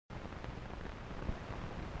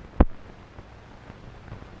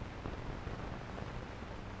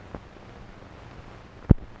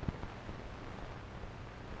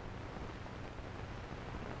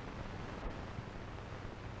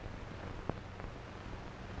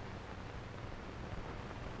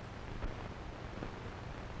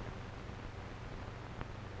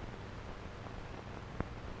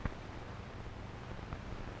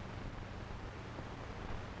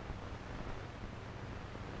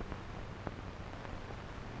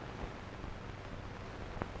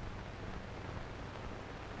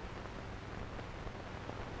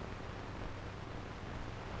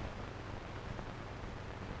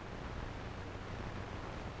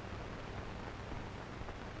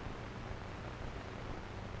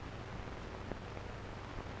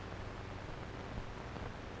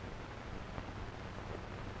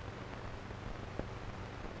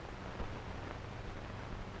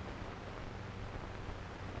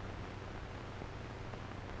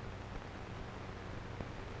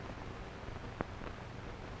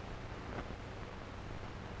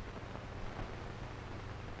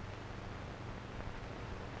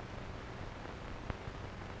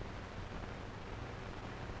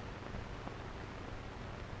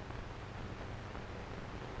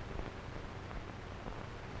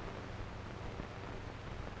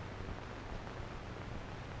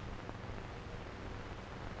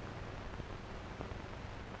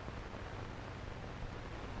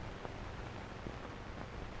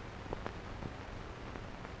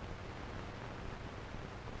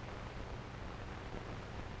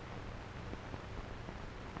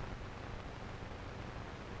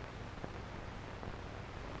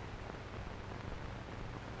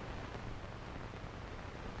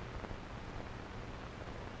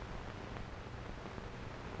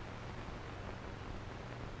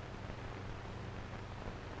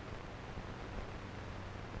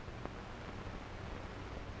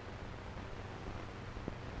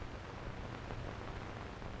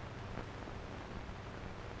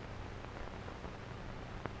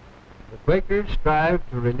Quakers strive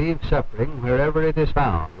to relieve suffering wherever it is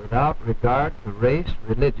found, without regard to race,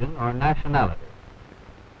 religion, or nationality.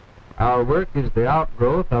 Our work is the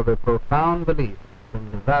outgrowth of a profound belief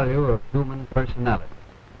in the value of human personality.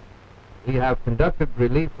 We have conducted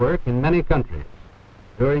relief work in many countries.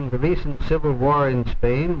 During the recent civil war in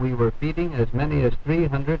Spain, we were feeding as many as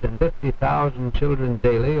 350,000 children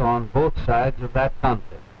daily on both sides of that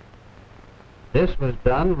conflict. This was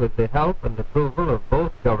done with the help and approval of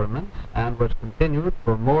both governments and was continued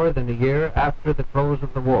for more than a year after the close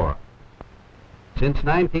of the war. Since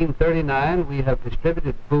 1939, we have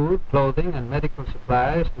distributed food, clothing, and medical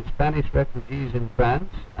supplies to Spanish refugees in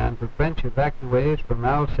France and to French evacuees from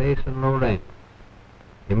Alsace and Lorraine.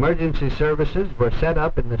 Emergency services were set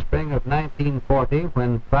up in the spring of 1940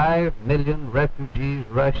 when 5 million refugees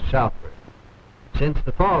rushed southward. Since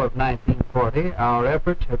the fall of 1940, our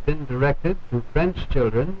efforts have been directed to French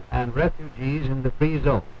children and refugees in the free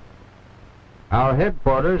zone. Our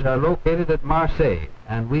headquarters are located at Marseille,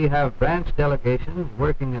 and we have branch delegations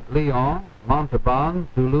working at Lyon, Montauban,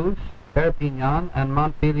 Toulouse, Perpignan, and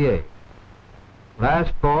Montpellier.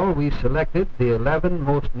 Last fall, we selected the 11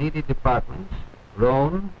 most needy departments: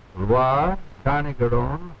 Rhône, Loire,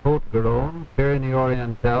 Tarn-et-Garonne, Haute-Garonne,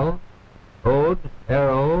 Pyrénées-Orientales, Aude,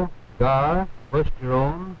 Hérault, Gard,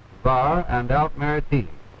 Bouches-du-Rhône, Var, and Alpes-Maritimes,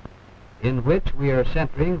 in which we are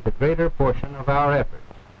centering the greater portion of our efforts.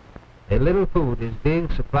 A little food is being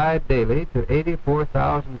supplied daily to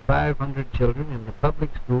 84,500 children in the public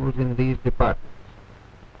schools in these departments.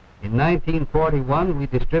 In 1941, we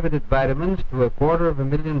distributed vitamins to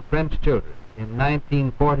 250,000 French children. In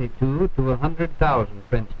 1942, to 100,000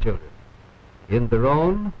 French children. In the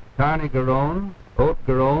Rhône, Tarn-et-Garonne,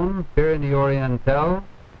 Haute-Garonne, Pyrénées-Orientales,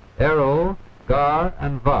 Hérault, Gard,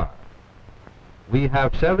 and Var. We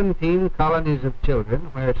have 17 colonies of children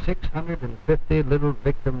where 650 little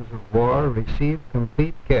victims of war receive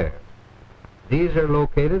complete care. These are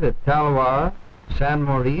located at Talloires,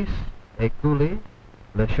 Saint-Maurice, Écully,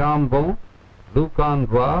 Le Chambon,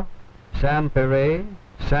 Luc-en-Bois, Saint-Péray,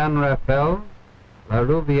 Saint-Raphaël, La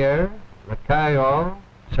Rouviere, La Caillole,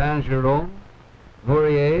 Saint-Jérôme,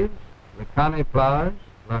 Mouriez, Le Canet-Plage,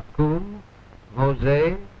 La Coune,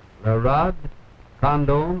 Mosée, La Rade,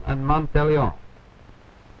 Condom, and Montelion.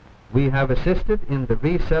 We have assisted in the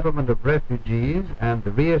resettlement of refugees and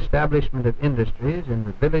the reestablishment of industries in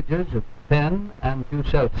the villages of Penn and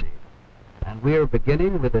Tucelci, and we are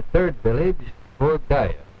beginning with a third village,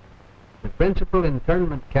 Bourgaille, the principal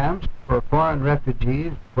internment camps for foreign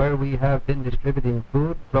refugees, where we have been distributing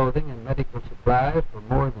food, clothing, and medical supplies for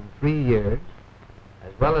more than 3 years,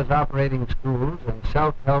 as well as operating schools and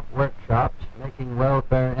self-help workshops, making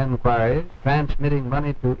welfare inquiries, transmitting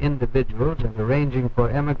money to individuals, and arranging for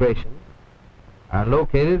emigration, are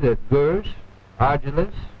located at Gurs,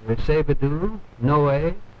 Argelès, Recevadou,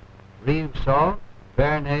 Noé, Rive-Salt,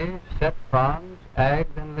 Bernay, Sept-Fonds,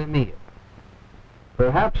 Agde, and Lemire.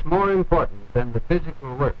 Perhaps more important than the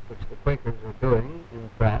physical work which the Quakers are doing in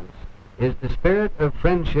France is the spirit of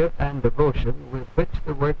friendship and devotion with which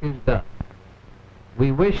the work is done.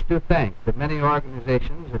 We wish to thank the many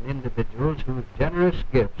organizations and individuals whose generous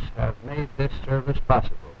gifts have made this service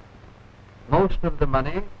possible. Most of the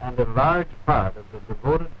money and a large part of the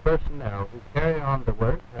devoted personnel who carry on the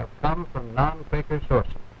work have come from non-Quaker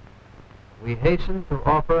sources. We hasten to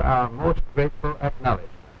offer our most grateful acknowledgement.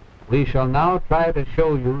 We shall now try to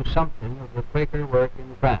show you something of the Quaker work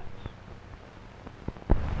in France.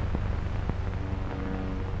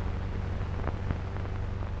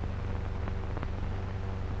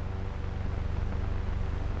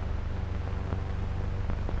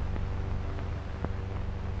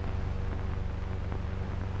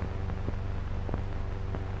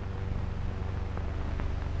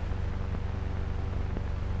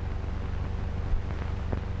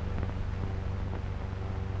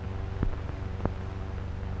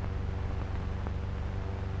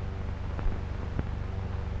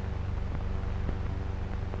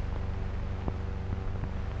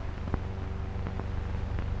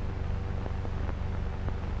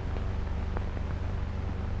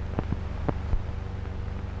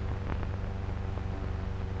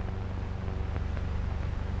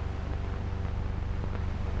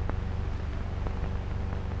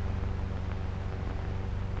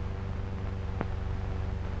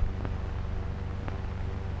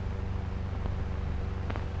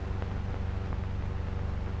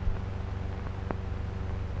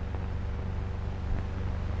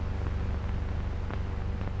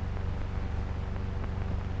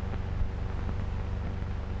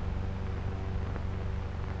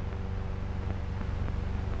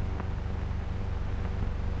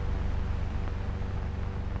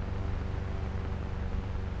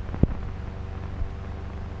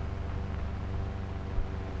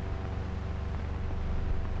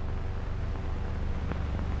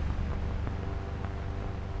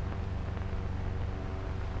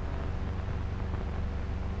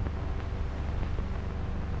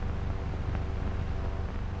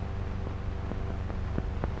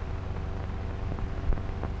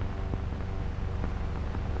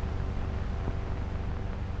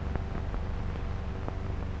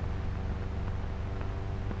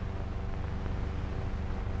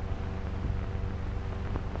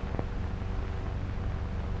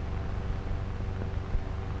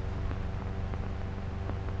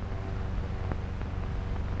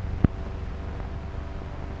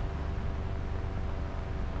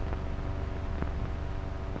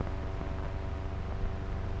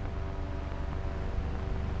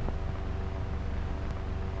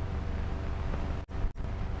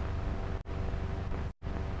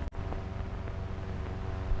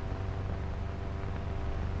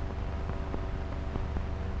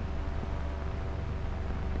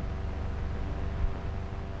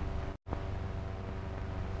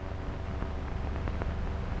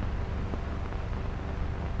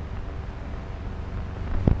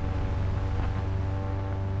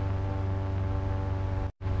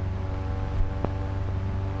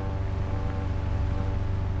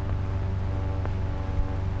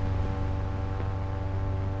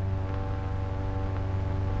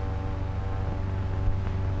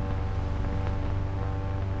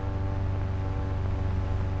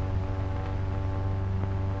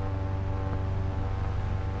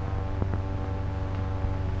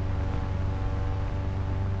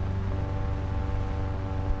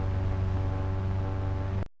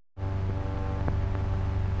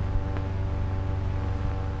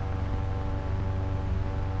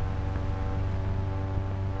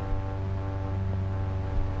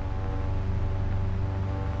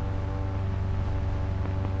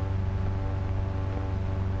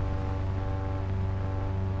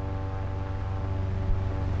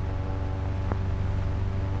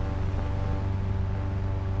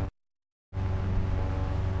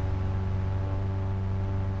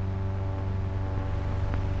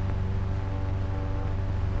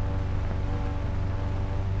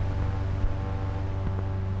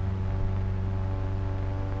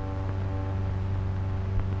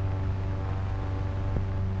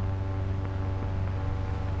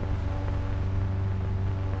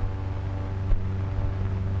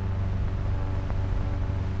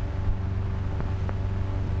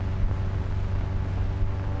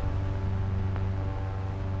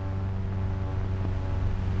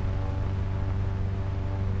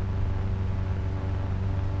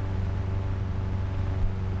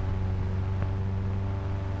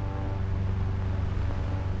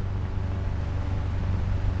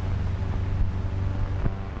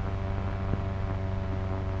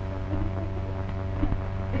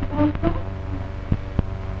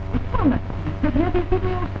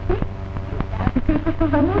 Quelque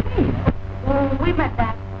chose à nous dire. Oh, oui,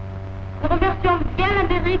 madame. Nous remercions bien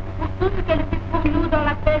l'Amérique pour tout ce qu'elle fait pour nous dans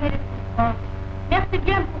la peine et les souffrances. Merci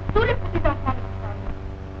bien pour tous les petits enfants de femme.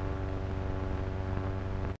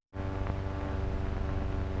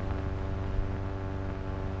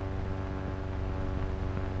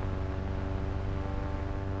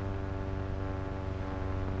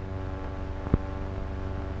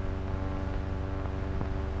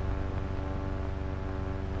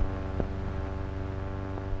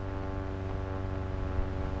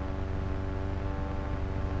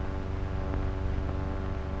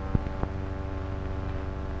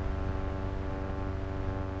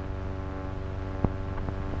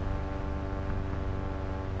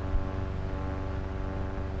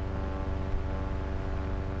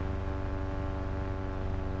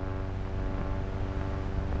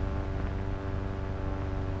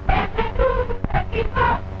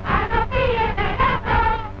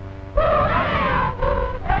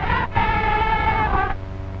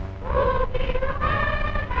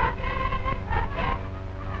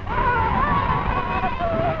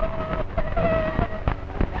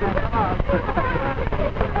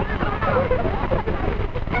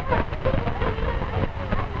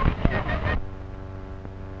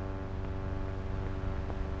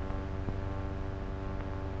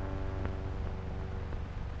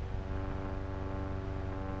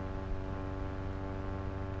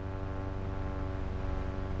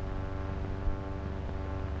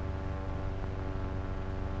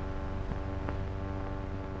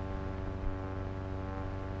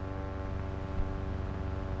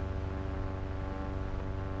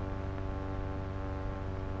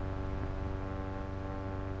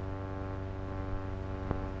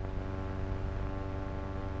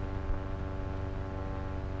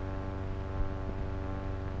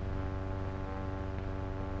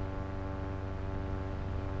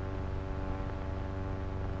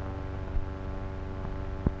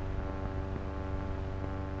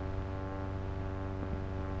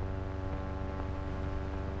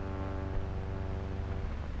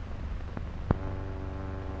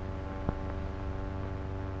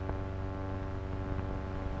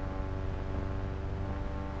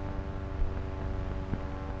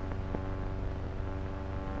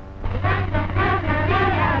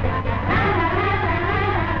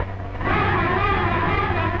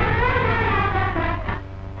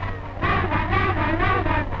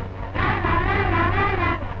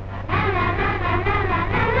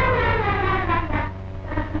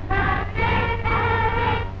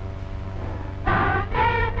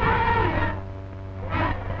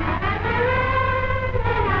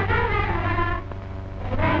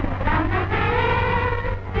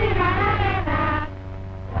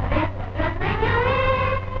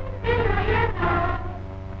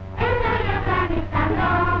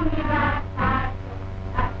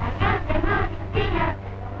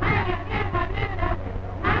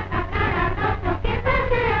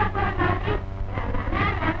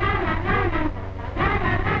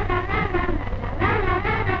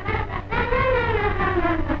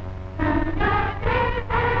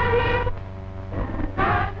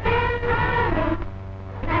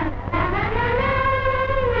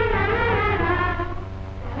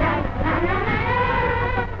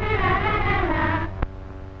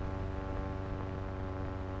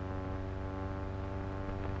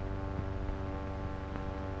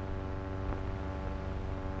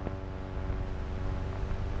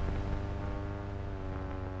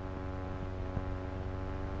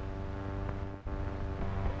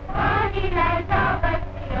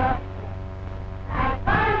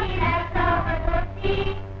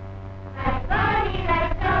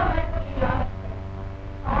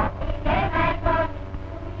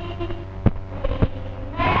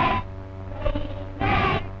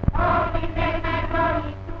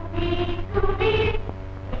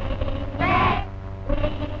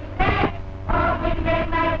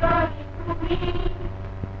 To be